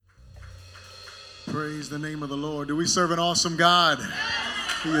Praise the name of the Lord. Do we serve an awesome God?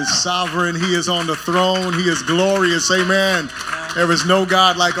 He is sovereign. He is on the throne. He is glorious. Amen. There is no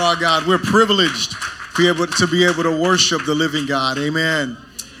God like our God. We're privileged to be able to worship the living God. Amen.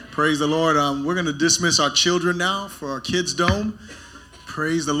 Praise the Lord. We're going to dismiss our children now for our Kids Dome.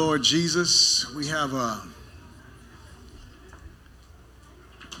 Praise the Lord Jesus. We have a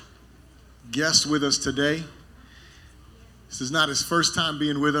guest with us today. This is not his first time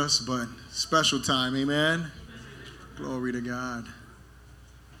being with us, but special time. Amen. Glory to God.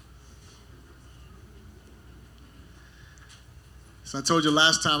 So I told you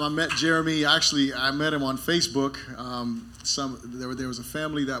last time I met Jeremy. Actually, I met him on Facebook. There was a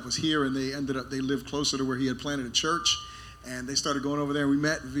family that was here, and they lived closer to where he had planted a church, and they started going over there. We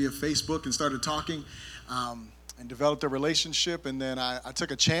met via Facebook and started talking, and developed a relationship. And then I took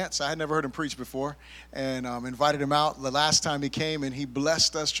a chance. I had never heard him preach before, and invited him out the last time he came, and he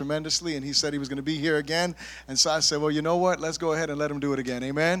blessed us tremendously. And he said he was going to be here again. And so I said, well, you know what? Let's go ahead and let him do it again.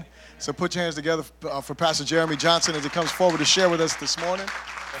 Amen. So put your hands together for Pastor Jeremy Johnson as he comes forward to share with us this morning.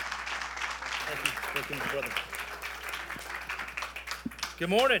 Thank you, brother. Good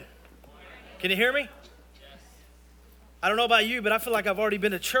morning. Can you hear me? I don't know about you, but I feel like I've already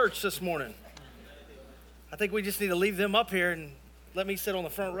been to church this morning. I think we just need to leave them up here and let me sit on the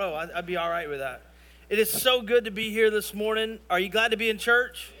front row. I'd be all right with that. It is so good to be here this morning. Are you glad to be in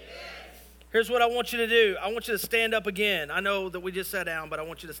church? Yes. Here's what I want you to do. I want you to stand up again. I know that we just sat down, but I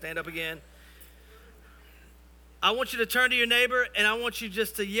want you to stand up again. I want you to turn to your neighbor, and I want you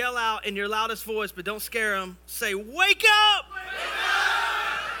just to yell out in your loudest voice, but don't scare them. Say, wake up! Wake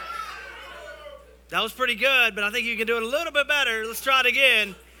up! That was pretty good, but I think you can do it a little bit better. Let's try it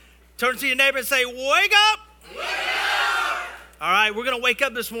again. Turn to your neighbor and say, wake up! Wake up! All right, we're going to wake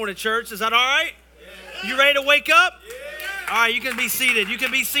up this morning, church. Is that all right? Yeah. You ready to wake up? Yeah. All right, you can be seated. You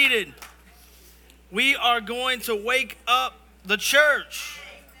can be seated. We are going to wake up the church.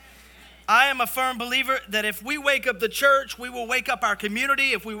 I am a firm believer that if we wake up the church, we will wake up our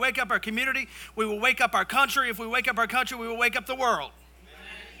community. If we wake up our community, we will wake up our country. If we wake up our country, we will wake up the world.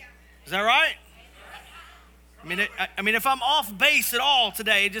 Is that right? I mean, if I'm off base at all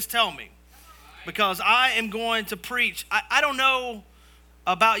today, just tell me, because I am going to preach. I don't know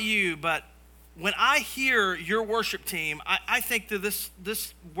about you, but when I hear your worship team, I think that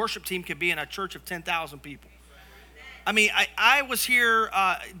this worship team could be in a church of 10,000 people. I mean, I was here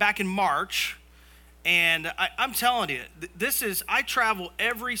back in March, and I'm telling you, I travel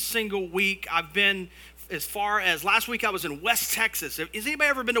every single week. I've been as far as last week I was in West Texas. Has anybody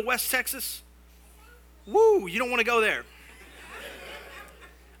ever been to West Texas? Woo, you don't want to go there.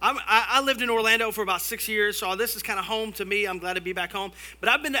 I lived in Orlando for about 6 years, so this is kind of home to me. I'm glad to be back home. But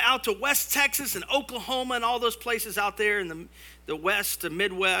I've been out to West Texas and Oklahoma and all those places out there in the West, the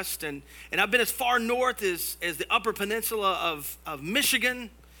Midwest. And I've been as far north as the Upper Peninsula of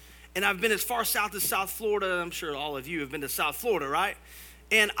Michigan. And I've been as far south as South Florida. I'm sure all of you have been to South Florida, right?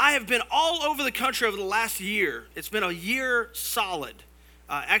 And I have been all over the country over the last year. It's been a year solid.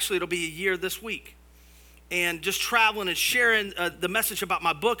 Actually, it'll be a year this week. And just traveling and sharing the message about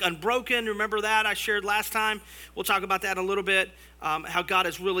my book, Unbroken. Remember that I shared last time? We'll talk about that a little bit, how God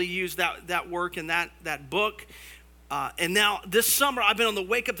has really used that work and that book. And now this summer, I've been on the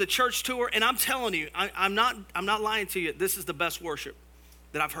Wake Up the Church tour, and I'm telling you, I'm not lying to you. This is the best worship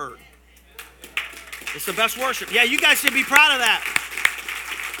that I've heard. It's the best worship. Yeah, you guys should be proud of that.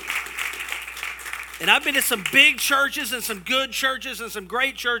 And I've been to some big churches and some good churches and some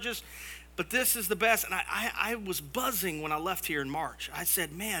great churches. But this is the best, and I was buzzing when I left here in March. I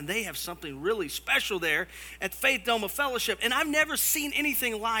said, man, they have something really special there at Faith Dome of Fellowship, and I've never seen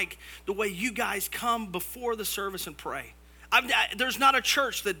anything like the way you guys come before the service and pray. There's not a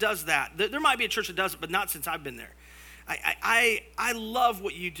church that does that. There might be a church that does it, but not since I've been there. I love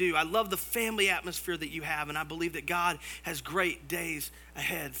what you do. I love the family atmosphere that you have, and I believe that God has great days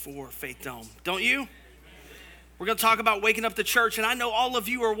ahead for Faith Dome. Don't you? We're going to talk about waking up the church, and I know all of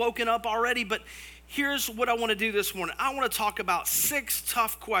you are woken up already, but here's what I want to do this morning. I want to talk about 6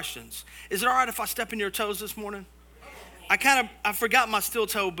 tough questions. Is it all right if I step in your toes this morning? I forgot my steel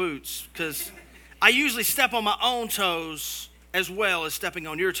toe boots, because I usually step on my own toes as well as stepping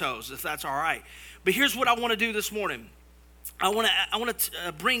on your toes, if that's all right. But here's what I want to do this morning. I want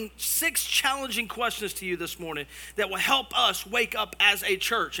to bring 6 challenging questions to you this morning that will help us wake up as a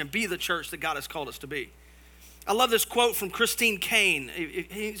church and be the church that God has called us to be. I love this quote from Christine Caine.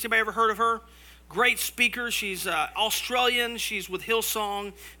 Has anybody ever heard of her? Great speaker. She's Australian. She's with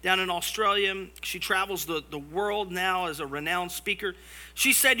Hillsong down in Australia. She travels the world now as a renowned speaker.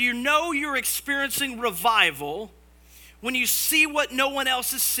 She said, you know you're experiencing revival when you see what no one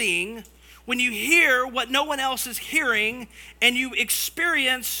else is seeing, when you hear what no one else is hearing and you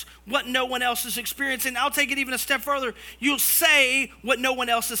experience what no one else is experiencing. I'll take it even a step further. You'll say what no one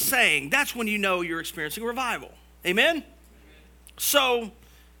else is saying. That's when you know you're experiencing revival. Amen? So,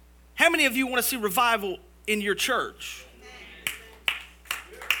 how many of you want to see revival in your church?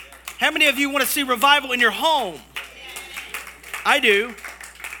 How many of you want to see revival in your home? I do.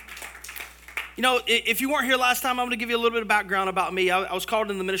 You know, if you weren't here last time, I'm going to give you a little bit of background about me. I was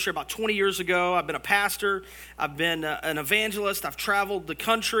called into the ministry about 20 years ago. I've been a pastor. I've been an evangelist. I've traveled the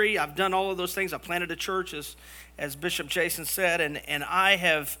country. I've done all of those things. I planted a church, as Bishop Jason said, and I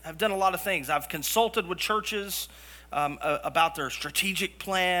have done a lot of things. I've consulted with churches about their strategic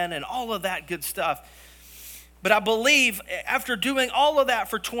plan and all of that good stuff. But I believe, after doing all of that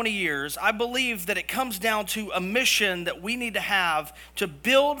for 20 years, I believe that it comes down to a mission that we need to have to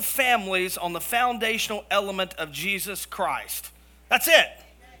build families on the foundational element of Jesus Christ. That's it.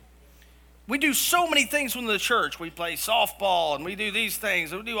 We do so many things within the church. We play softball and we do these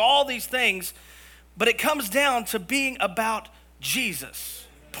things. We do all these things. But it comes down to being about Jesus,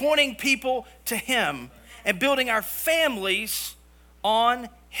 pointing people to Him and building our families on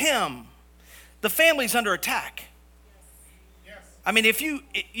Him. The family's under attack. I mean, if you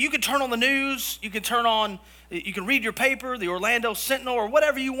can turn on the news, you can read your paper, the Orlando Sentinel, or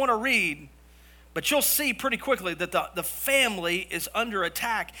whatever you want to read, but you'll see pretty quickly that the family is under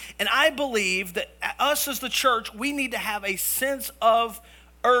attack. And I believe that us as the church, we need to have a sense of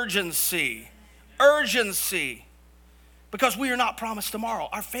urgency. Urgency. Because we are not promised tomorrow.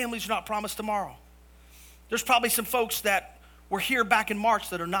 Our families are not promised tomorrow. There's probably some folks that were here back in March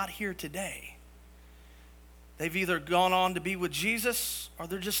that are not here today. They've either gone on to be with Jesus or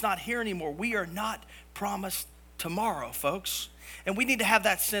they're just not here anymore. We are not promised tomorrow, folks. And we need to have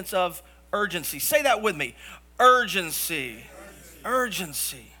that sense of urgency. Say that with me. Urgency.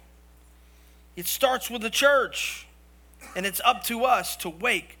 Urgency. It starts with the church, and it's up to us to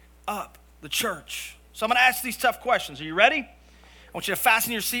wake up the church. So I'm going to ask these tough questions. Are you ready? I want you to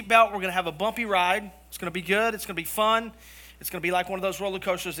fasten your seatbelt. We're going to have a bumpy ride. It's going to be good. It's going to be fun. It's going to be like one of those roller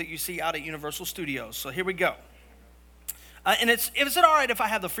coasters that you see out at Universal Studios. So here we go. And is it all right if I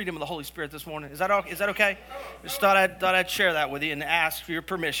have the freedom of the Holy Spirit this morning? Is that okay? Just thought I'd share that with you and ask for your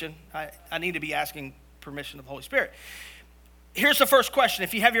permission. I need to be asking permission of the Holy Spirit. Here's the first question.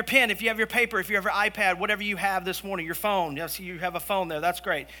 If you have your pen, if you have your paper, if you have your iPad, whatever you have this morning, your phone. Yes, you have a phone there. That's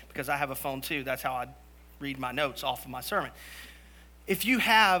great because I have a phone too. That's how I read my notes off of my sermon. If you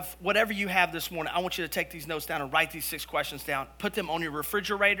have whatever you have this morning, I want you to take these notes down and write these 6 questions down. Put them on your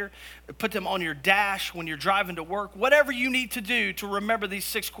refrigerator. Put them on your dash when you're driving to work. Whatever you need to do to remember these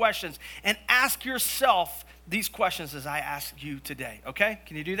 6 questions. And ask yourself these questions as I ask you today. Okay?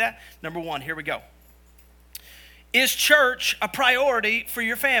 Can you do that? Number 1, here we go. Is church a priority for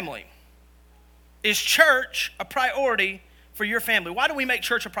your family? Is church a priority for your family? Why do we make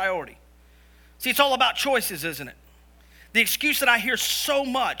church a priority? See, it's all about choices, isn't it? The excuse that I hear so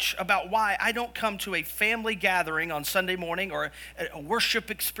much about why I don't come to a family gathering on Sunday morning or a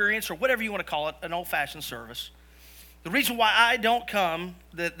worship experience or whatever you want to call it, an old-fashioned service. The reason why I don't come,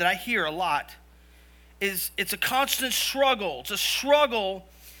 that I hear a lot, is it's a constant struggle. It's a struggle,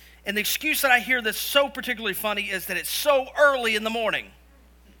 and the excuse that I hear that's so particularly funny is that it's so early in the morning.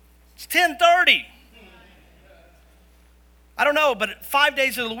 It's 10:30. I don't know, but 5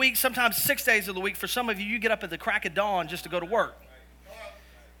 days of the week, sometimes 6 days of the week, for some of you, you get up at the crack of dawn just to go to work.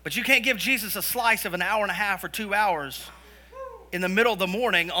 But you can't give Jesus a slice of an hour and a half or 2 hours in the middle of the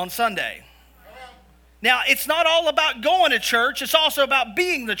morning on Sunday. Now, it's not all about going to church. It's also about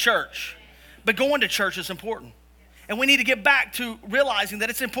being the church. But going to church is important. And we need to get back to realizing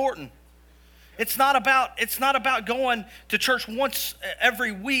that it's important. It's not about going to church once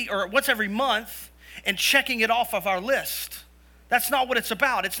every week or once every month and checking it off of our list. That's not what it's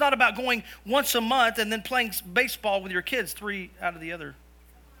about. It's not about going once a month and then playing baseball with your kids 3 out of the other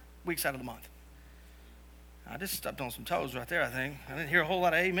weeks out of the month. I just stepped on some toes right there, I think. I didn't hear a whole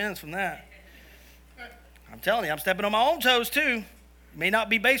lot of amens from that. I'm telling you, I'm stepping on my own toes too. It may not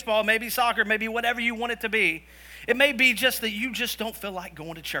be baseball, maybe soccer, maybe whatever you want it to be. It may be just that you just don't feel like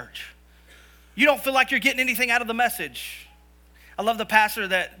going to church. You don't feel like you're getting anything out of the message. I love the pastor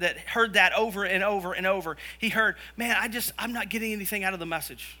that heard that over and over and over. He heard, man, I'm not getting anything out of the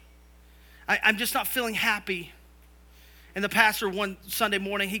message. I'm just not feeling happy. And the pastor one Sunday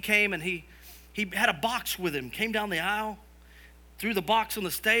morning, he came and he had a box with him, came down the aisle, threw the box on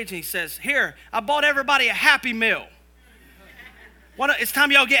the stage, and he says, here, I bought everybody a Happy Meal. It's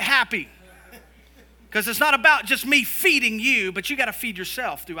time y'all get happy. Because it's not about just me feeding you, but you got to feed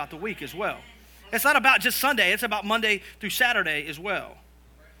yourself throughout the week as well. It's not about just Sunday. It's about Monday through Saturday as well.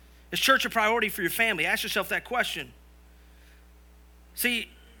 Is church a priority for your family? Ask yourself that question. See,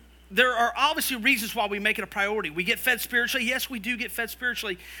 there are obviously reasons why we make it a priority. We get fed spiritually. Yes, we do get fed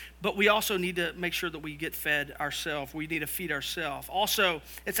spiritually, but we also need to make sure that we get fed ourselves. We need to feed ourselves. Also,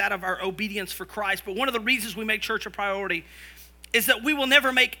 it's out of our obedience for Christ. But one of the reasons we make church a priority is that we will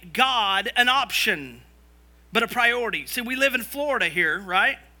never make God an option, but a priority. See, we live in Florida here,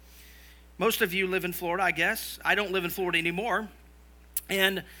 right? Most of you live in Florida, I guess. I don't live in Florida anymore.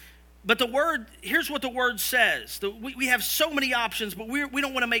 But here's what the word says. We have so many options, but we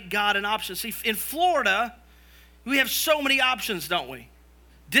don't want to make God an option. See, in Florida, we have so many options, don't we?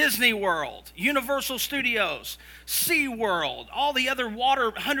 Disney World, Universal Studios, SeaWorld, all the other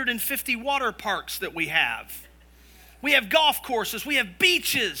 150 water parks that we have. We have golf courses, we have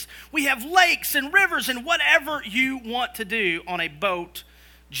beaches, we have lakes and rivers and whatever you want to do on a boat,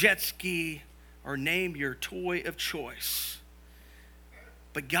 jet ski, or name your toy of choice.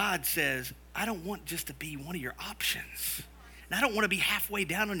 But God says, I don't want just to be one of your options. And I don't want to be halfway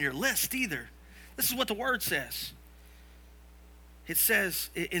down on your list either. This is what the word says. It says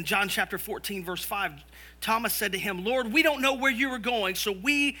in John chapter 14, verse 5, Thomas said to him, Lord, we don't know where you are going, so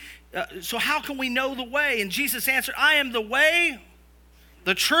how can we know the way? And Jesus answered, I am the way,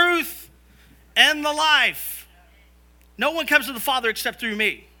 the truth, and the life. No one comes to the Father except through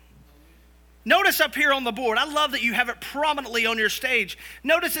me. Notice up here on the board, I love that you have it prominently on your stage.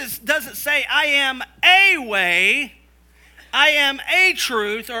 Notice it doesn't say, I am a way, I am a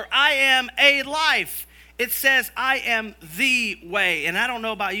truth, or I am a life. It says, I am the way. And I don't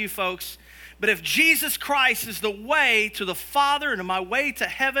know about you folks, but if Jesus Christ is the way to the Father and my way to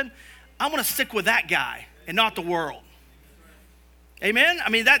heaven, I'm going to stick with that guy and not the world. Amen? I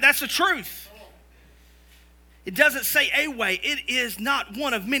mean, that's the truth. It doesn't say a way. It is not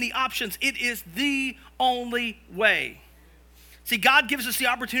one of many options. It is the only way. See, God gives us the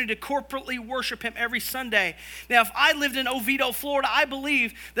opportunity to corporately worship him every Sunday. Now, if I lived in Oviedo, Florida, I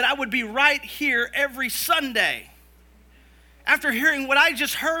believe that I would be right here every Sunday. After hearing what I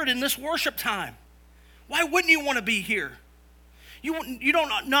just heard in this worship time, why wouldn't you want to be here? You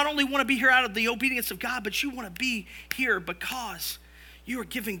don't not only want to be here out of the obedience of God, but you want to be here because you are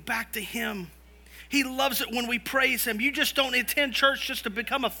giving back to him. He loves it when we praise him. You just don't attend church just to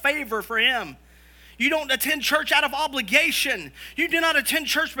become a favor for him. You don't attend church out of obligation. You do not attend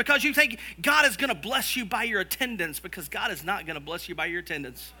church because you think God is going to bless you by your attendance, because God is not going to bless you by your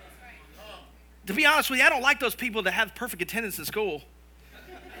attendance. To be honest with you, I don't like those people that have perfect attendance in school.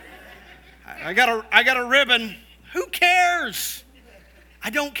 I got a ribbon. Who cares? I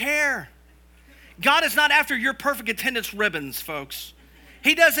don't care. God is not after your perfect attendance ribbons, folks.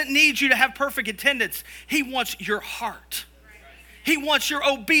 He doesn't need you to have perfect attendance. He wants your heart. He wants your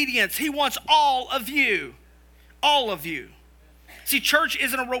obedience. He wants all of you. All of you. See, church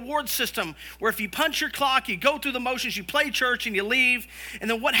isn't a reward system where if you punch your clock, you go through the motions, you play church and you leave, and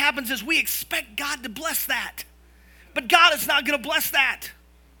then what happens is we expect God to bless that. But God is not going to bless that.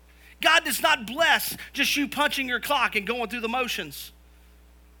 God does not bless just you punching your clock and going through the motions.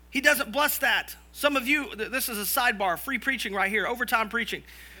 He doesn't bless that. Some of you, this is a sidebar, free preaching right here, overtime preaching.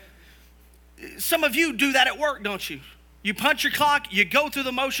 Some of you do that at work, don't you? You punch your clock, you go through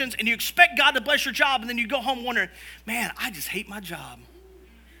the motions, and you expect God to bless your job, and then you go home wondering, man, I just hate my job.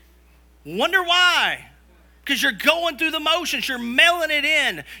 Wonder why? Because you're going through the motions, you're mailing it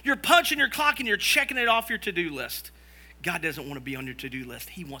in, you're punching your clock, and you're checking it off your to-do list. God doesn't want to be on your to-do list.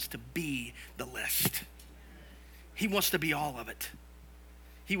 He wants to be the list. He wants to be all of it.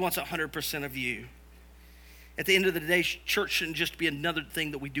 He wants 100% of you. At the end of the day, church shouldn't just be another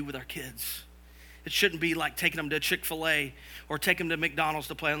thing that we do with our kids. It shouldn't be like taking them to Chick-fil-A or taking them to McDonald's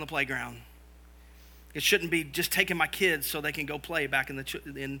to play on the playground. It shouldn't be just taking my kids so they can go play back in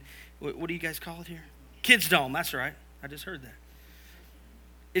what do you guys call it here? Kids Dome, that's right. I just heard that.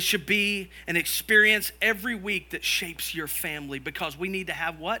 It should be an experience every week that shapes your family, because we need to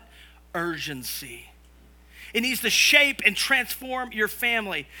have what? Urgency. It needs to shape and transform your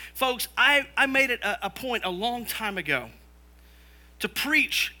family. Folks, I made it a point a long time ago to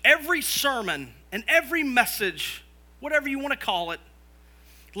preach every sermon and every message, whatever you want to call it,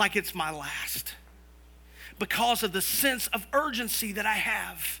 like it's my last. Because of the sense of urgency that I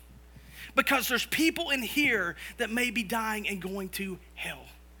have. Because there's people in here that may be dying and going to hell.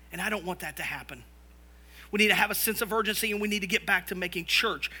 And I don't want that to happen. We need to have a sense of urgency, and we need to get back to making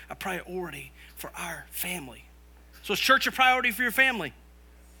church a priority for our family. So is church a priority for your family?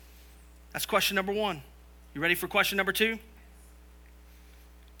 That's question number one. You ready for question number two?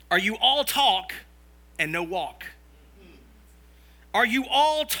 Are you all talk and no walk? Are you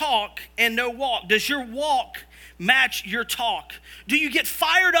all talk and no walk? Does your walk match your talk? Do you get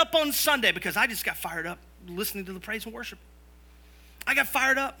fired up on Sunday? Because I just got fired up listening to the praise and worship. I got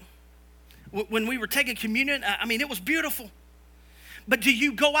fired up when we were taking communion. I mean, it was beautiful. But do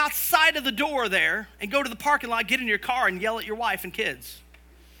you go outside of the door there and go to the parking lot, get in your car and yell at your wife and kids?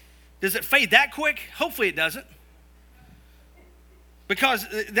 Does it fade that quick? Hopefully it doesn't. Because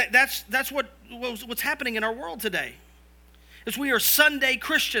that's what's happening in our world today. Is we are Sunday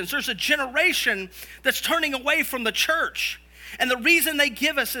Christians. There's a generation that's turning away from the church. And the reason they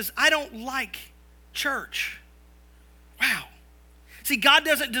give us is, I don't like church. Wow. See, God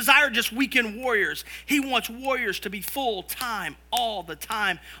doesn't desire just weekend warriors. He wants warriors to be full time, all the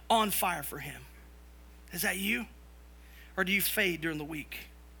time, on fire for him. Is that you? Or do you fade during the week?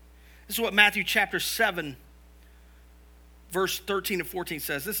 This is what Matthew chapter 7, verse 13 and 14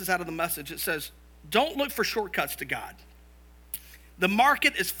 says. This is out of the Message. It says, don't look for shortcuts to God. The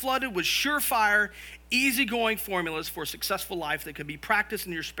market is flooded with surefire, easygoing formulas for a successful life that can be practiced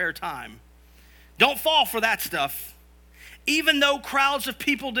in your spare time. Don't fall for that stuff, even though crowds of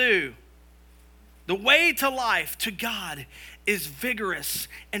people do. The way to life, to God, is vigorous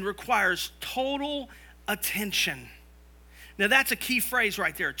and requires total attention. Now that's a key phrase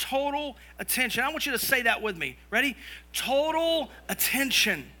right there, total attention. I want you to say that with me. Ready? Total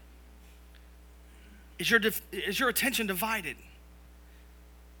attention. Is your attention divided?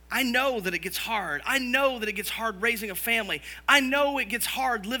 I know that it gets hard. I know that it gets hard raising a family. I know it gets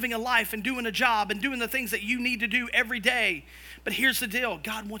hard living a life and doing a job and doing the things that you need to do every day. But here's the deal.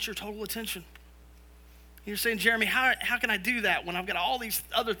 God wants your total attention. You're saying, Jeremy, how can I do that when I've got all these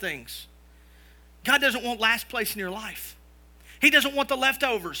other things? God doesn't want last place in your life. He doesn't want the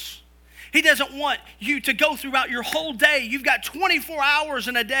leftovers. He doesn't want you to go throughout your whole day. You've got 24 hours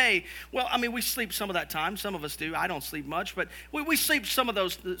in a day. Well, I mean, we sleep some of that time. Some of us do. I don't sleep much, but we sleep some of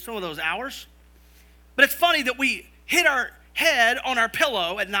those hours. But it's funny that we hit our head on our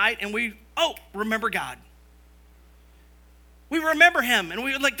pillow at night and we remember God. We remember him and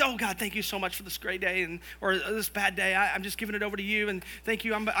we're like, oh God, thank you so much for this great day or this bad day. I'm just giving it over to you and thank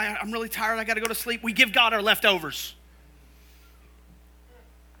you. I'm really tired. I got to go to sleep. We give God our leftovers.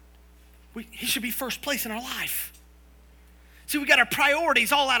 He should be first place in our life. See, we got our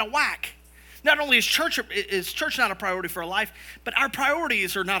priorities all out of whack. Not only is church not a priority for our life, but our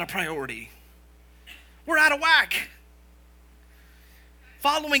priorities are not a priority. We're out of whack.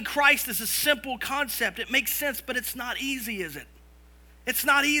 Following Christ is a simple concept. It makes sense, but it's not easy, is it? It's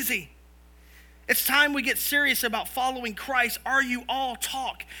not easy. It's time we get serious about following Christ. Are you all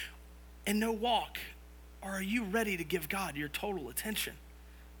talk and no walk? Or are you ready to give God your total attention?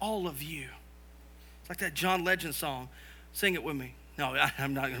 All of you. It's like that John Legend song. Sing it with me. No,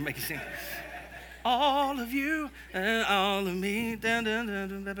 I'm not going to make you sing it. All of you and all of me. Dun, dun,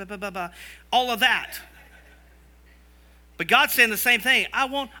 dun, dun, ba, ba, ba. All of that. But God's saying the same thing. I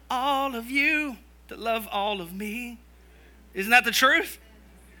want all of you to love all of me. Isn't that the truth?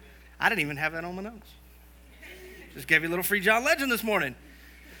 I didn't even have that on my notes. Just gave you a little free John Legend this morning.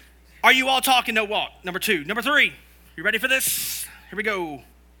 Are you all talking, no walk? Number 2. Number 3. You ready for this? Here we go.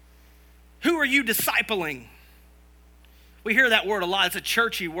 Who are you discipling? We hear that word a lot. It's a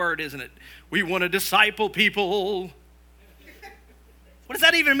churchy word, isn't it? We want to disciple people. What does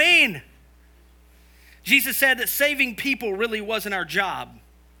that even mean? Jesus said that saving people really wasn't our job.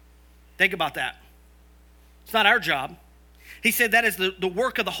 Think about that. It's not our job. He said that is the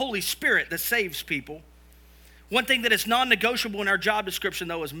work of the Holy Spirit that saves people. One thing that is non-negotiable in our job description,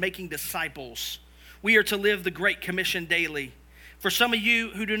 though, is making disciples. We are to live the Great Commission daily. For some of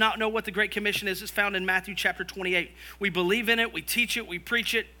you who do not know what the Great Commission is, it's found in Matthew chapter 28. We believe in it, we teach it, we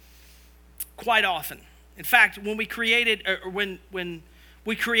preach it quite often. In fact, when we created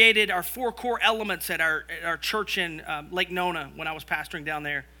our 4 core elements at our church in Lake Nona, when I was pastoring down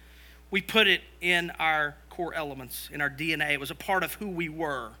there, we put it in our core elements, in our DNA. It was a part of who we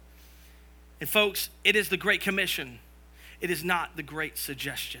were. And folks, it is the Great Commission. It is not the Great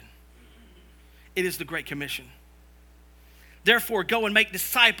Suggestion. It is the Great Commission. Therefore, go and make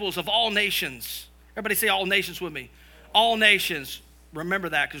disciples of all nations. Everybody say all nations with me. All nations. Remember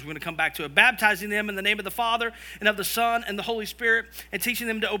that because we're going to come back to it. Baptizing them in the name of the Father and of the Son and the Holy Spirit and teaching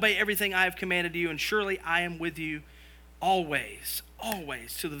them to obey everything I have commanded you. And surely I am with you always,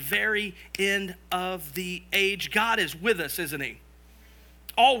 always to the very end of the age. God is with us, isn't he?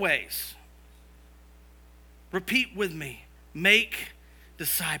 Always. Repeat with me. Make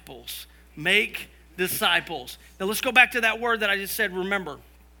disciples. Make disciples. Now let's go back to that word that I just said, remember.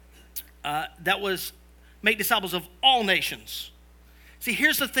 That was make disciples of all nations. See,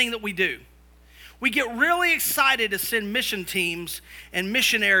 here's the thing that we do. We get really excited to send mission teams and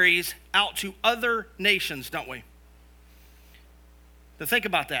missionaries out to other nations, don't we? Now think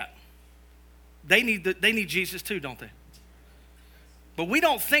about that. They need Jesus too, don't they? But we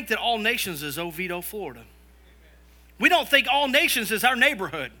don't think that All Nations is Oviedo, Florida. We don't think All Nations is our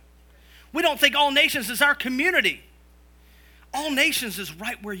neighborhood. We don't think All Nations is our community. All Nations is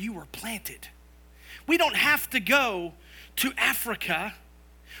right where you were planted. We don't have to go to Africa.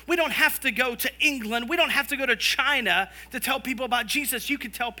 We don't have to go to England. We don't have to go to China to tell people about Jesus. You can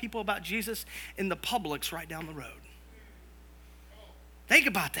tell people about Jesus in the Publix right down the road. Think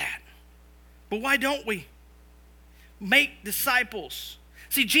about that. But why don't we? Make disciples.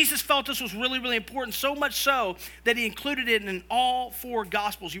 See, Jesus felt this was really, really important, so much so that he included it in all 4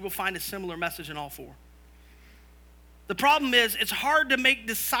 Gospels. You will find a similar message in all 4. The problem is, it's hard to make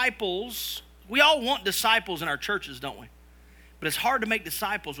disciples. We all want disciples in our churches, don't we? But it's hard to make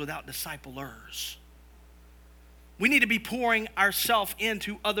disciples without disciplers. We need to be pouring ourselves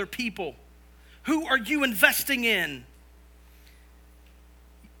into other people. Who are you investing in?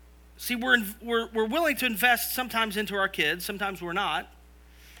 See, we're willing to invest sometimes into our kids, sometimes we're not.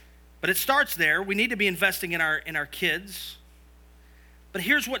 But it starts there. We need to be investing in our kids. But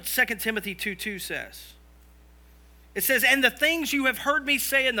here's what 2 Timothy 2:2 says. It says, "And the things you have heard me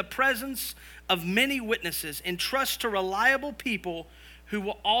say in the presence of many witnesses, entrust to reliable people who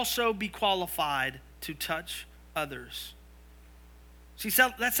will also be qualified to touch others." See,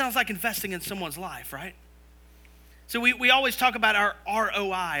 so that sounds like investing in someone's life, right? So we always talk about our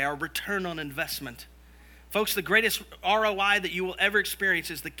ROI, our return on investment. Folks, the greatest ROI that you will ever experience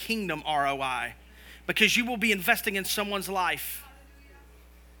is the kingdom ROI, because you will be investing in someone's life.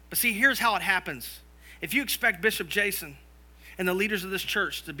 But see, here's how it happens. If you expect Bishop Jason and the leaders of this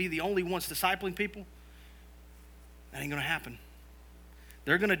church to be the only ones discipling people, that ain't going to happen.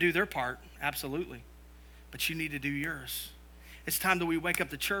 They're going to do their part, absolutely. But you need to do yours. It's time that we wake up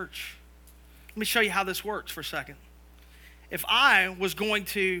the church. Let me show you how this works for a second. If I was going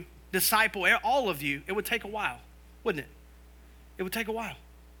to disciple all of you, it would take a while, wouldn't it? It would take a while.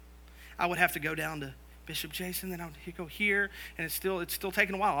 I would have to go down to Bishop Jason, then I would go here, and it's still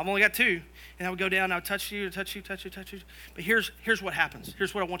taking a while. I've only got 2, and I would go down, and I would touch you. But here's what happens.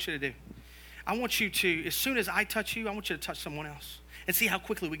 Here's what I want you to do. I want you to, as soon as I touch you, I want you to touch someone else, and see how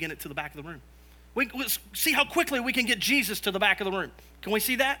quickly we get it to the back of the room. Let's see how quickly we can get Jesus to the back of the room. Can we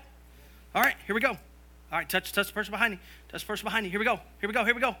see that? All right, here we go. All right, touch the person behind you. Touch the person behind you. Here we go.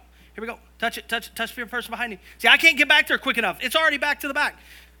 Touch the person behind you. See, I can't get back there quick enough. It's already back to the back.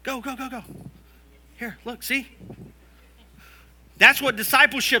 Go. Here, look, see? That's what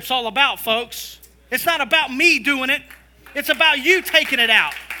discipleship's all about, folks. It's not about me doing it. It's about you taking it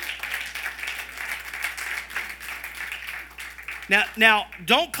out. Now,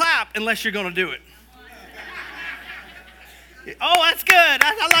 don't clap unless you're going to do it. Oh, that's good.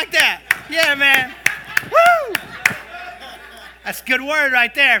 I like that. Yeah, man. Woo! That's a good word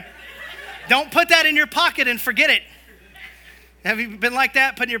right there. Don't put that in your pocket and forget it. Have you been like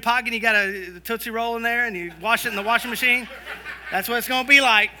that? Put in your pocket and you got a Tootsie Roll in there and you wash it in the washing machine? That's what it's going to be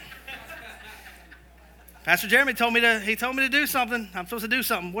like. Pastor Jeremy told me to do something. I'm supposed to do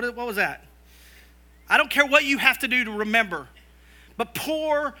something. What was that? I don't care what you have to do to remember, but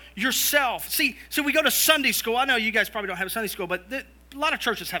pour yourself. See, so we go to Sunday school. I know you guys probably don't have Sunday school, but a lot of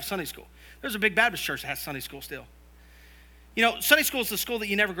churches have Sunday school. There's a big Baptist church that has Sunday school still. You know, Sunday school is the school that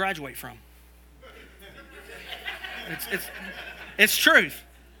you never graduate from. It's truth.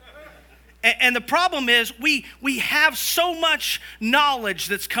 And the problem is we have so much knowledge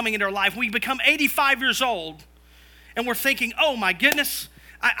that's coming into our life. We become 85 years old and we're thinking, oh my goodness,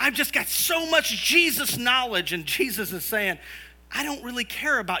 I've just got so much Jesus knowledge. And Jesus is saying, I don't really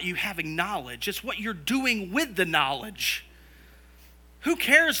care about you having knowledge. It's what you're doing with the knowledge. Who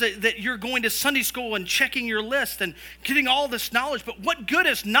cares that you're going to Sunday school and checking your list and getting all this knowledge? But what good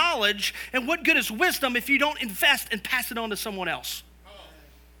is knowledge and what good is wisdom if you don't invest and pass it on to someone else?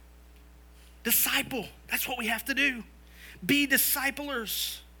 Disciple. That's what we have to do. Be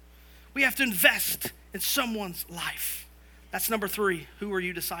disciplers. We have to invest in someone's life. That's number 3. Who are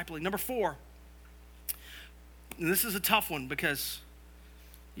you discipling? Number 4. And this is a tough one because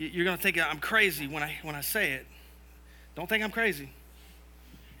you're going to think I'm crazy when I say it. Don't think I'm crazy.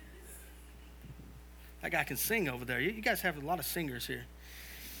 That guy can sing over there. You guys have a lot of singers here.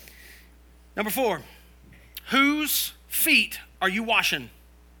 Number 4, whose feet are you washing?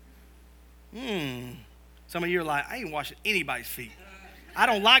 Some of you are like, I ain't washing anybody's feet. I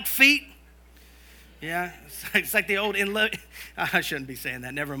don't like feet. Yeah, it's like the old I shouldn't be saying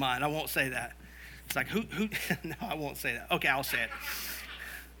that. Never mind. I won't say that. It's like, who? No, I won't say that. Okay, I'll say it.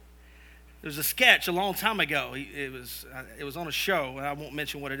 There was a sketch a long time ago. It was on a show, and I won't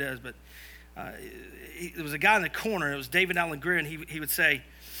mention what it is, but There was a guy in the corner. It was David Allen Greer, and he would say,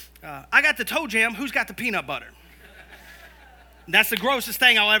 I got the toe jam. Who's got the peanut butter? And that's the grossest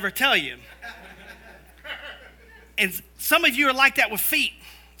thing I'll ever tell you. And some of you are like that with feet.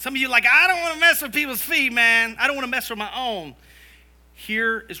 Some of you are like, I don't want to mess with people's feet, man. I don't want to mess with my own.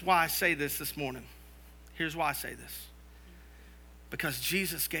 Here is why I say this morning. Here's why I say this. Because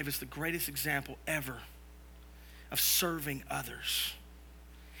Jesus gave us the greatest example ever of serving others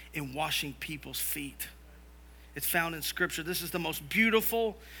in washing people's feet. It's found in Scripture. This is the most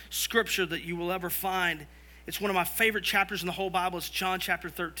beautiful Scripture that you will ever find. It's one of my favorite chapters in the whole Bible. It's John chapter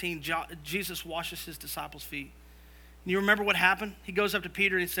 13. Jesus washes his disciples' feet. And you remember what happened? He goes up to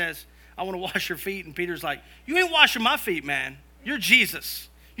Peter and he says, I want to wash your feet. And Peter's like, you ain't washing my feet, man. You're Jesus.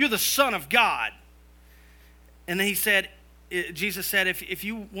 You're the Son of God. And then Jesus said, if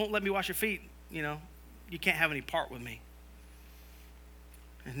you won't let me wash your feet, you can't have any part with me.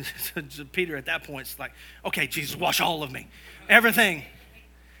 And so Peter at that point is like, okay, Jesus, wash all of me. Everything.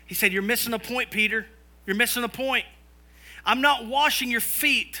 He said, you're missing the point, Peter. You're missing the point. I'm not washing your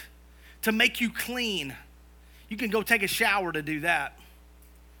feet to make you clean. You can go take a shower to do that.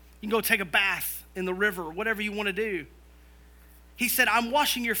 You can go take a bath in the river, whatever you want to do. He said, I'm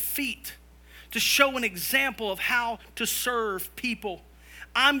washing your feet to show an example of how to serve people.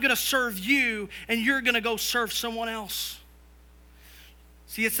 I'm going to serve you, and you're going to go serve someone else.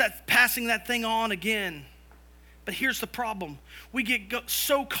 See, it's that passing that thing on again. But here's the problem. We get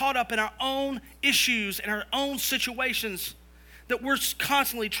so caught up in our own issues and our own situations that we're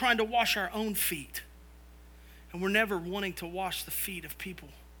constantly trying to wash our own feet. And we're never wanting to wash the feet of people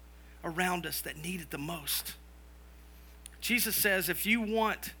around us that need it the most. Jesus says, if you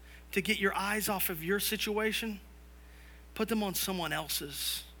want to get your eyes off of your situation, put them on someone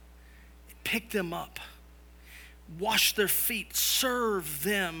else's. Pick them up. Wash their feet. Serve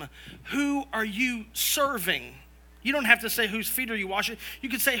them. Who are you serving? You don't have to say whose feet are you washing. You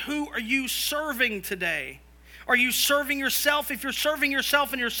can say, who are you serving today? Are you serving yourself? If you're serving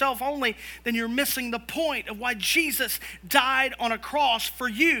yourself and yourself only, then you're missing the point of why Jesus died on a cross for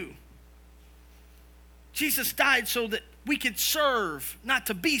you. Jesus died so that we could serve, not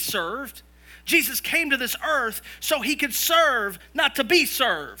to be served. Jesus came to this earth so he could serve, not to be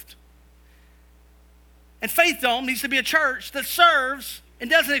served. And Faith Dome needs to be a church that serves and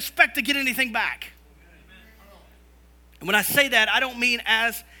doesn't expect to get anything back. And when I say that, I don't mean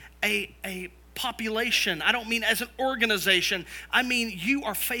as a population. I don't mean as an organization. I mean you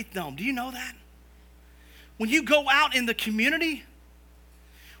are Faith Dome. Do you know that? When you go out in the community,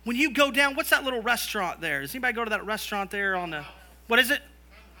 when you go down, what's that little restaurant there? Does anybody go to that restaurant there on the, what is it?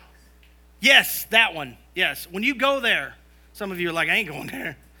 Yes, that one. Yes. When you go there, some of you are like, I ain't going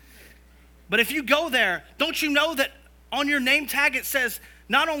there. But if you go there, don't you know that on your name tag it says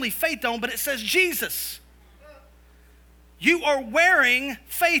not only Faith Dome, but it says Jesus. You are wearing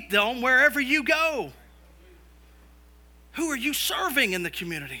Faith Dome wherever you go. Who are you serving in the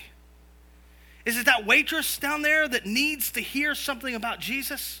community? Is it that waitress down there that needs to hear something about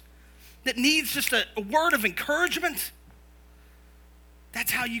Jesus? That needs just a word of encouragement?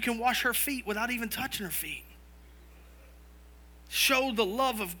 That's how you can wash her feet without even touching her feet. Show the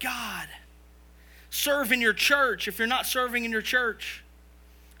love of God. Serve in your church if you're not serving in your church.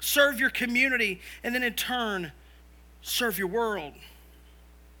 Serve your community, and then in turn, serve your world.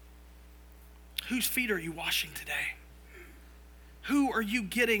 Whose feet are you washing today? Who are you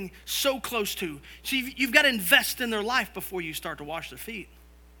getting so close to? See, you've got to invest in their life before you start to wash their feet.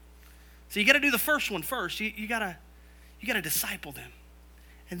 So you got to do the first one first. You got to disciple them.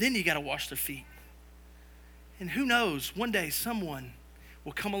 And then you got to wash their feet. And who knows, one day someone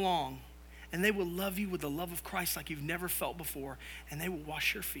will come along and they will love you with the love of Christ like you've never felt before, and they will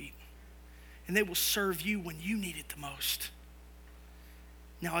wash your feet. And they will serve you when you need it the most.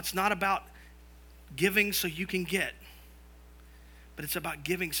 Now, it's not about giving so you can get, but it's about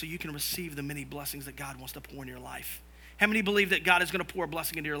giving so you can receive the many blessings that God wants to pour in your life. How many believe that God is going to pour a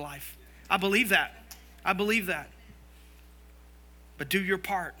blessing into your life? I believe that. I believe that. But do your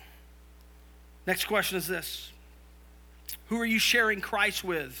part. Next question is this. Who are you sharing Christ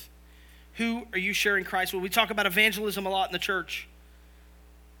with? Who are you sharing Christ with? We talk about evangelism a lot in the church.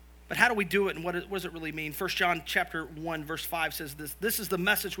 But how do we do it, and what does it really mean? 1 John chapter 1, verse 5 says this. This is the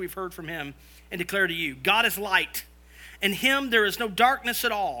message we've heard from him and declare to you. God is light. In him there is no darkness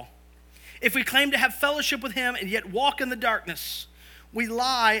at all. If we claim to have fellowship with him and yet walk in the darkness, we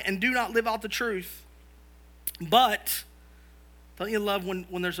lie and do not live out the truth. But, don't you love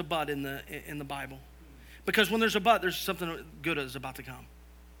when there's a but in the Bible? Because when there's a but, there's something good is about to come.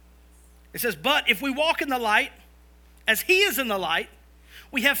 It says, but if we walk in the light, as he is in the light,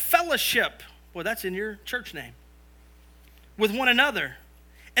 We have fellowship. Well, that's in your church name. With one another.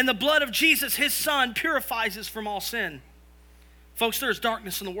 And the blood of Jesus, his son, purifies us from all sin. Folks, there's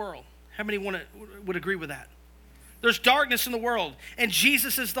darkness in the world. How many would agree with that? There's darkness in the world, and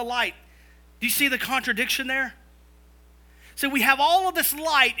Jesus is the light. Do you see the contradiction there? So we have all of this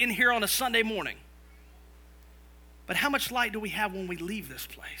light in here on a Sunday morning. But how much light do we have when we leave this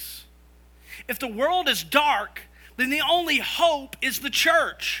place? If the world is dark, then the only hope is the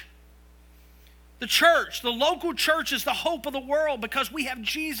church. The church, the local church, is the hope of the world because we have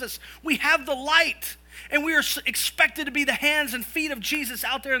Jesus. We have the light. And we are expected to be the hands and feet of Jesus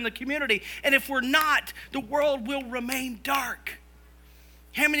out there in the community. And if we're not, the world will remain dark.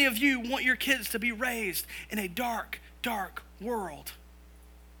 How many of you want your kids to be raised in a dark, dark world?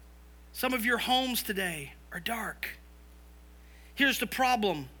 Some of your homes today are dark. Here's the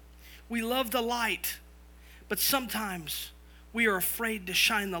problem. We love the light, but sometimes we are afraid to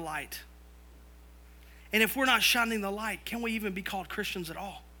shine the light. And if we're not shining the light, can we even be called Christians at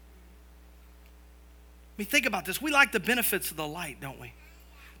all? I mean, think about this. We like the benefits of the light, don't we?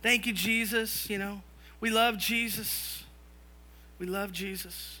 Thank you, Jesus, We love Jesus. We love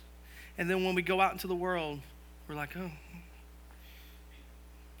Jesus. And then when we go out into the world, we're like, oh.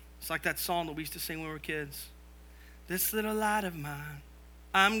 It's like that song that we used to sing when we were kids. This little light of mine,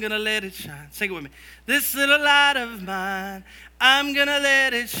 I'm going to let it shine. Sing it with me. This little light of mine, I'm going to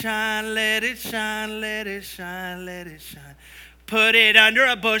let it shine, let it shine, let it shine, let it shine. Put it under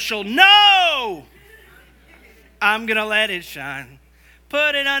a bushel. No! I'm going to let it shine.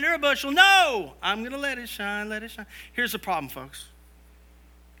 Put it under a bushel. No! I'm going to let it shine, let it shine. Here's the problem, folks.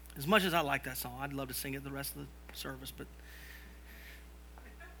 As much as I like that song, I'd love to sing it the rest of the service, but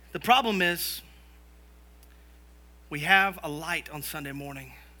the problem is we have a light on Sunday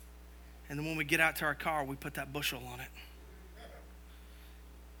morning, and then when we get out to our car, we put that bushel on it.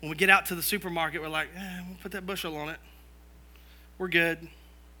 When we get out to the supermarket, we're like, we'll put that bushel on it. We're good.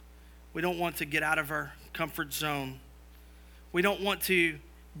 We don't want to get out of our comfort zone. We don't want to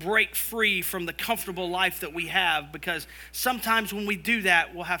break free from the comfortable life that we have, because sometimes when we do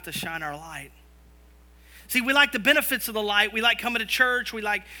that, we'll have to shine our light. See, we like the benefits of the light. We like coming to church. We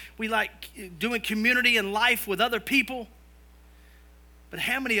like doing community and life with other people. But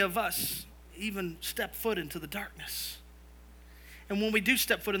how many of us even step foot into the darkness? And when we do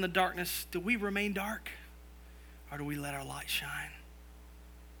step foot in the darkness, do we remain dark, or do we let our light shine?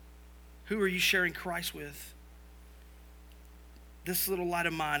 Who are you sharing Christ with? This little light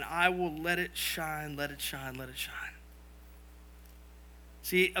of mine, I will let it shine, let it shine, let it shine.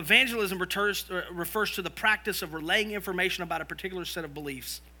 See, evangelism refers to the practice of relaying information about a particular set of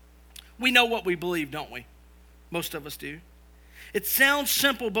beliefs. We know what we believe, don't we? Most of us do. It sounds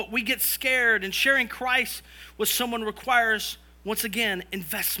simple, but we get scared, and sharing Christ with someone requires, once again,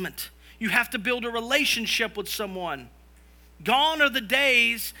 investment. You have to build a relationship with someone. Gone are the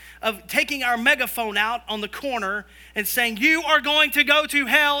days of taking our megaphone out on the corner and saying, you are going to go to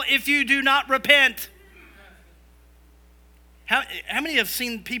hell if you do not repent. How many have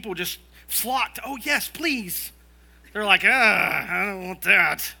seen people just flocked? Oh, yes, please. They're like, I don't want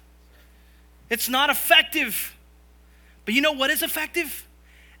that. It's not effective. But you know what is effective?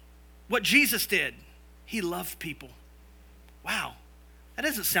 What Jesus did. He loved people. Wow. That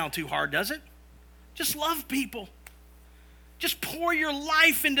doesn't sound too hard, does it? Just love people. Just pour your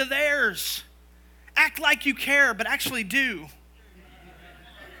life into theirs. Act like you care, but actually do.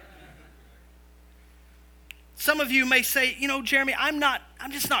 Some of you may say, Jeremy, I'm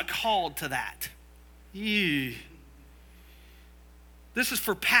just not called to that. Ew. This is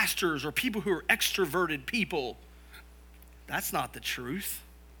for pastors or people who are extroverted people. That's not the truth.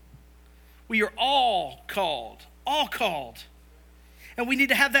 We are all called. And we need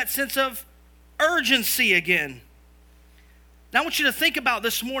to have that sense of urgency again. Now I want you to think about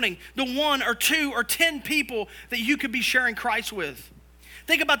this morning the 1 or 2 or 10 people that you could be sharing Christ with.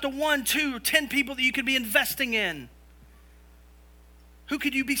 Think about the 1, 2, or 10 people that you could be investing in. Who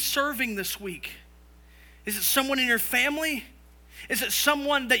could you be serving this week? Is it someone in your family? Is it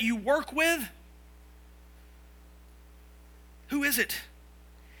someone that you work with? Who is it?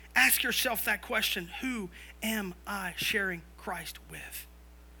 Ask yourself that question. Who am I sharing Christ with?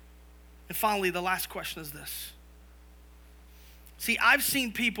 And finally, the last question is this. See, I've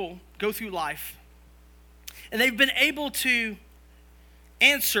seen people go through life, and they've been able to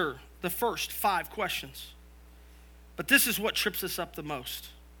answer the first 5 questions. But this is what trips us up the most.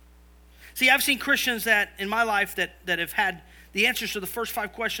 See, I've seen Christians that in my life that have had the answers to the first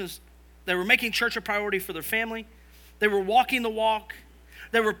 5 questions. They were making church a priority for their family. They were walking the walk.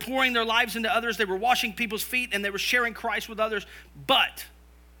 They were pouring their lives into others. They were washing people's feet, and they were sharing Christ with others. But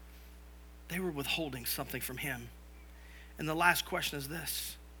they were withholding something from him. And the last question is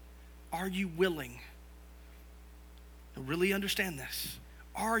this. Are you willing? Now really understand this.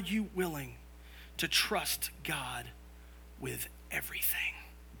 Are you willing to trust God with everything?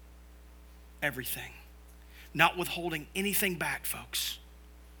 Everything. Not withholding anything back, folks.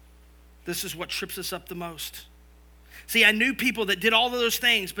 This is what trips us up the most. See, I knew people that did all of those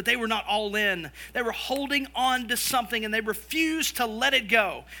things, but they were not all in. They were holding on to something, and they refused to let it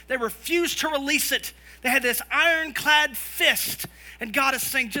go. They refused to release it. They had this ironclad fist, and God is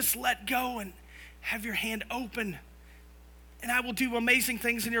saying, just let go and have your hand open, and I will do amazing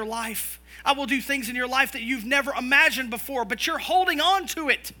things in your life. I will do things in your life that you've never imagined before, but you're holding on to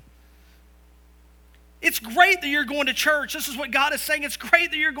it. It's great that you're going to church. This is what God is saying. It's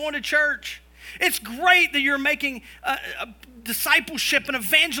great that you're going to church. It's great that you're making a discipleship and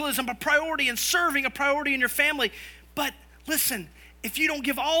evangelism a priority and serving a priority in your family. But listen, if you don't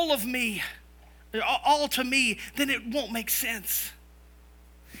give all of me, all to me, then it won't make sense.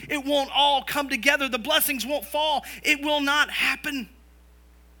 It won't all come together. The blessings won't fall. It will not happen.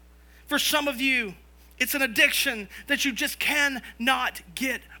 For some of you, it's an addiction that you just cannot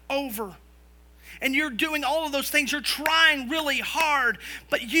get over. And you're doing all of those things. You're trying really hard,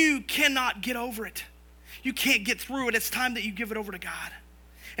 but you cannot get over it. You can't get through it. It's time that you give it over to God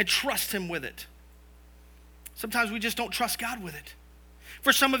and trust him with it. Sometimes we just don't trust God with it.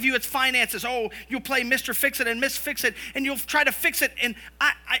 For some of you, it's finances. Oh, you'll play Mr. Fix-It and Miss Fix-It, and you'll try to fix it, and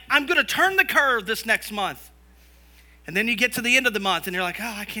I'm going to turn the curve this next month. And then you get to the end of the month, and you're like,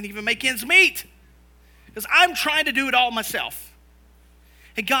 oh, I can't even make ends meet because I'm trying to do it all myself.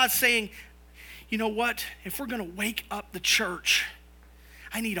 And God's saying, you know what? If we're going to wake up the church,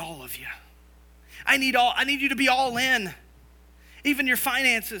 I need all of you. I need you to be all in, even your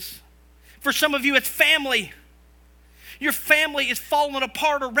finances. For some of you, it's family. Your family is falling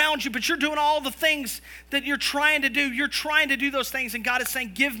apart around you, but you're doing all the things that you're trying to do. You're trying to do those things, and God is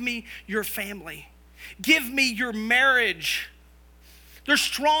saying, give me your family. Give me your marriage. There's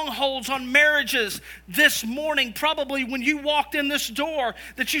strongholds on marriages this morning, probably when you walked in this door,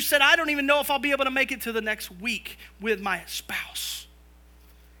 that you said, I don't even know if I'll be able to make it to the next week with my spouse.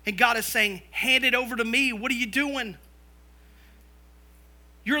 And God is saying, hand it over to me. What are you doing?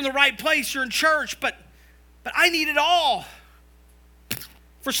 You're in the right place. You're in church, but I need it all.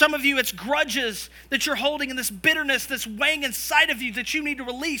 For some of you, it's grudges that you're holding and this bitterness that's weighing inside of you that you need to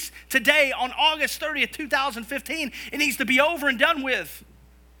release today on August 30th, 2015. It needs to be over and done with.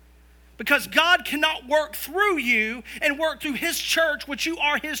 Because God cannot work through you and work through his church, which you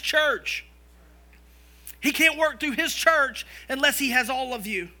are his church. He can't work through his church unless he has all of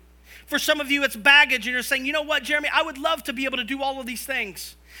you. For some of you, it's baggage, and you're saying, you know what, Jeremy, I would love to be able to do all of these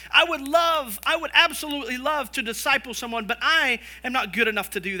things. I would absolutely love to disciple someone, but I am not good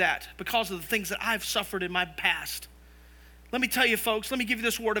enough to do that because of the things that I've suffered in my past. Let me tell you, folks, let me give you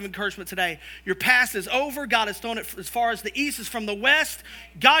this word of encouragement today. Your past is over. God has thrown it as far as the east is from the west.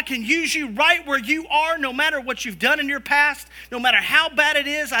 God can use you right where you are, no matter what you've done in your past, no matter how bad it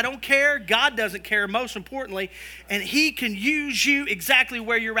is. I don't care. God doesn't care, most importantly, and he can use you exactly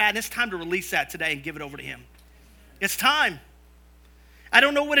where you're at. And it's time to release that today and give it over to him. It's time. I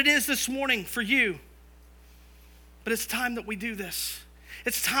don't know what it is this morning for you, but it's time that we do this.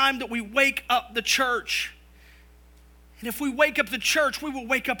 It's time that we wake up the church. And if we wake up the church, we will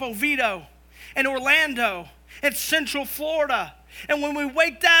wake up Oviedo and Orlando and Central Florida. And when we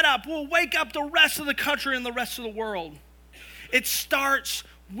wake that up, we'll wake up the rest of the country and the rest of the world. It starts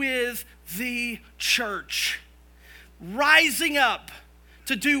with the church rising up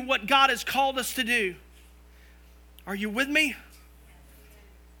to do what God has called us to do. Are you with me?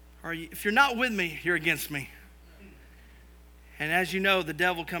 If you're not with me, you're against me. And as you know, the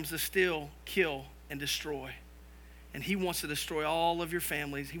devil comes to steal, kill, and destroy. And he wants to destroy all of your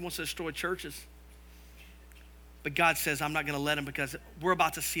families. He wants to destroy churches. But God says, I'm not going to let him, because we're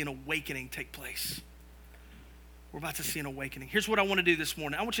about to see an awakening take place. We're about to see an awakening. Here's what I want to do this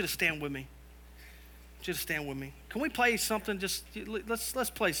morning. I want you to stand with me. I want you to stand with me. Can we play something? Let's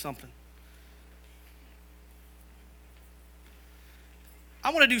play something.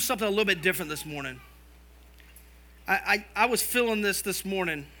 I want to do something a little bit different this morning. I was feeling this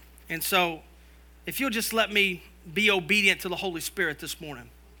morning, and so if you'll just let me be obedient to the Holy Spirit this morning.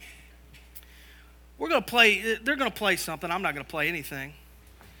 They're going to play something. I'm not going to play anything.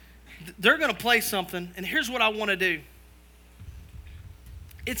 They're going to play something, and here's what I want to do.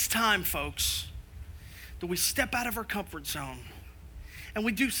 It's time, folks, that we step out of our comfort zone and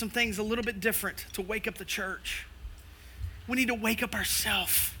we do some things a little bit different to wake up the church. We need to wake up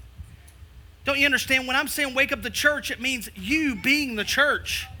ourselves. Don't you understand? When I'm saying wake up the church, it means you being the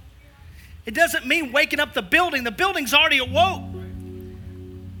church. It doesn't mean waking up the building. The building's already awoke.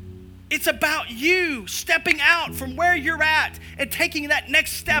 It's about you stepping out from where you're at and taking that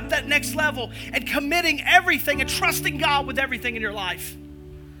next step, that next level, and committing everything and trusting God with everything in your life.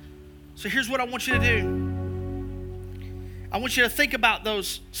 So here's what I want you to do. I want you to think about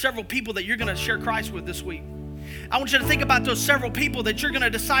those several people that you're going to share Christ with this week. I want you to think about those several people that you're going to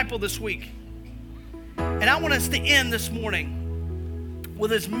disciple this week. And I want us to end this morning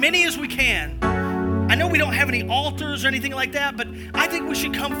with as many as we can. I know we don't have any altars or anything like that, but I think we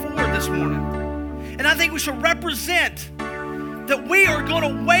should come forward this morning. And I think we should represent that we are going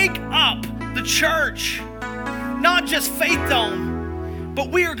to wake up the church, not just Faith Dome, but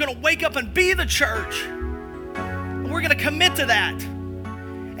we are going to wake up and be the church. And we're going to commit to that.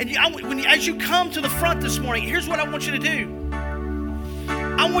 And as you come to the front this morning, here's what I want you to do.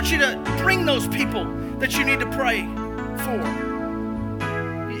 I want you to bring those people that you need to pray for.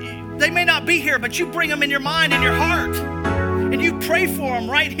 They may not be here, but you bring them in your mind and your heart. And you pray for them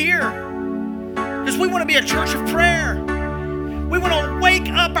right here. Because we want to be a church of prayer. We want to wake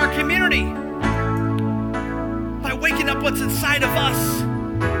up our community by waking up what's inside of us.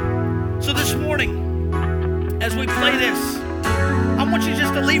 So this morning, as we play this, I want you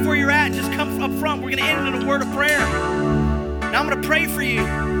just to leave where you're at and just come up front. We're going to end in a word of prayer. And I'm going to pray for you.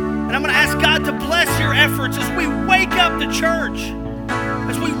 And I'm going to ask God to bless your efforts as we wake up the church.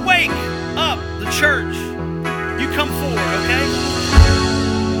 As we wake up the church, you come forward, okay?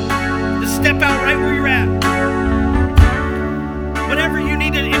 Just step out right where you're at. Whatever you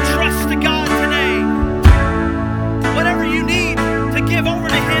need to entrust to God today, whatever you need to give over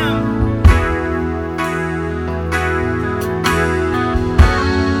to Him.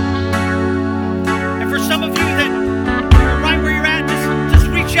 And for some of you that are right where you're at, just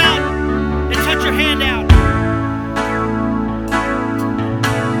reach out and touch your hand out.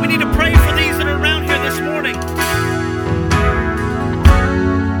 Pray for these that are around here this morning.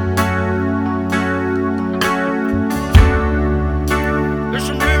 There's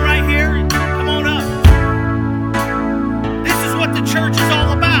some room right here. Come on up. This is what the church is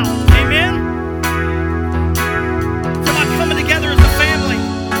all about. Amen? It's about coming together as a family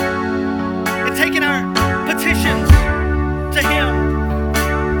and taking our petitions to Him.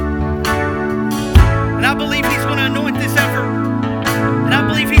 And I believe He's going to anoint this effort. And I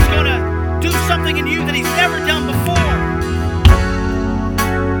believe He's going to do something in you that He's never done before.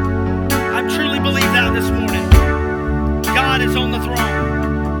 I truly believe that this morning. God is on the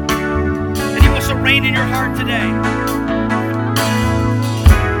throne. And He wants to reign in your heart today.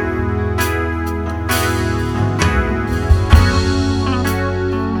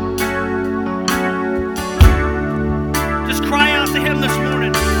 Just cry out to Him this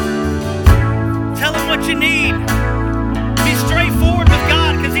morning. Tell Him what you need. Be straightforward with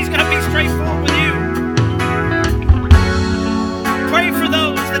God, because He's going to be straightforward with you. Pray for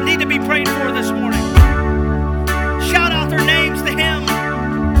those that need to be prayed for this morning. Shout out their names to Him,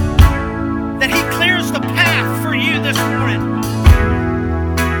 that He clears the path for you this morning.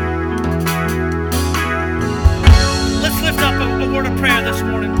 Let's lift up a word of prayer this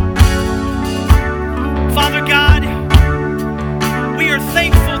morning. Father God, we are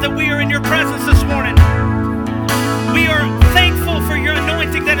thankful that we are in your presence this morning. We are thankful for your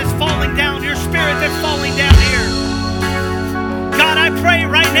anointing that is falling down, your spirit that's falling down here. God, I pray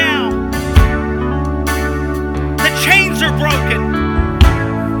right now, the chains are broken,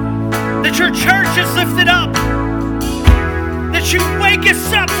 that your church is lifted up, that you wake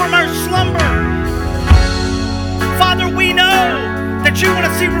us up from our slumber. Father, we know that you want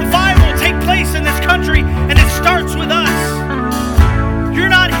to see revival take place in this country, and it starts with us.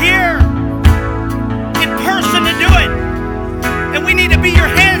 You're not here in person to do it, and we need to be your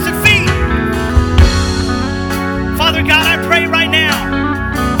hands